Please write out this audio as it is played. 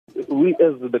we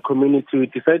as the community we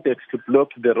decided to block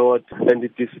the road and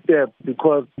disturb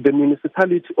because the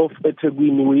municipality of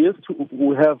eThekwini,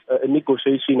 we have a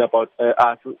negotiation about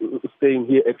us staying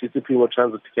here at Isipingo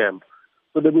transit camp.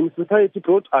 So the municipality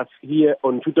brought us here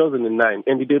on 2009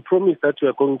 and they promised that we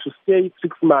are going to stay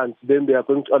 6 months, then they are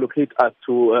going to allocate us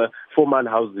to formal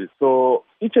houses. So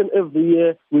each and every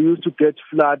year we used to get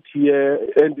flood here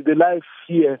and the life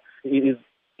here is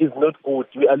not good.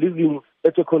 We are living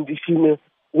at a condition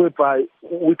whereby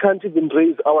we can't even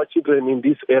raise our children in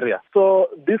this area. So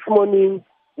this morning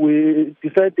we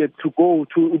decided to go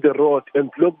to the road and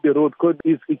block the road because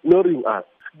it's ignoring us.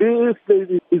 This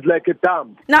is like a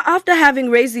dam. Now, after having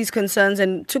raised these concerns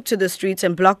and took to the streets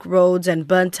and blocked roads and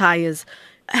burnt tyres,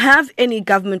 have any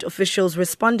government officials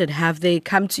responded? Have they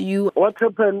come to you? What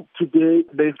happened today,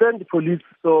 they sent police.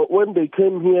 So when they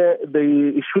came here,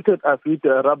 they shot at us with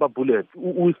rubber bullets.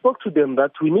 We spoke to them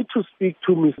that we need to speak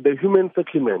to the human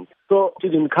settlement. So he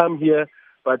didn't come here,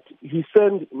 but he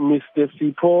sent Mr.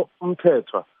 Sipho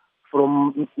Mkhize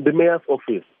from the mayor's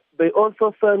office. They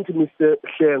also sent Mr.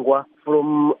 Shengwa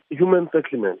from Human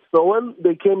Settlement. So when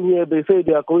they came here, they say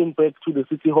they are going back to the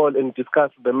city hall and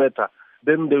discuss the matter.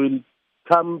 Then they will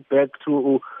come back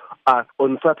to us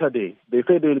on Saturday. They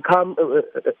say they will come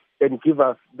and give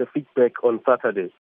us the feedback on Saturday.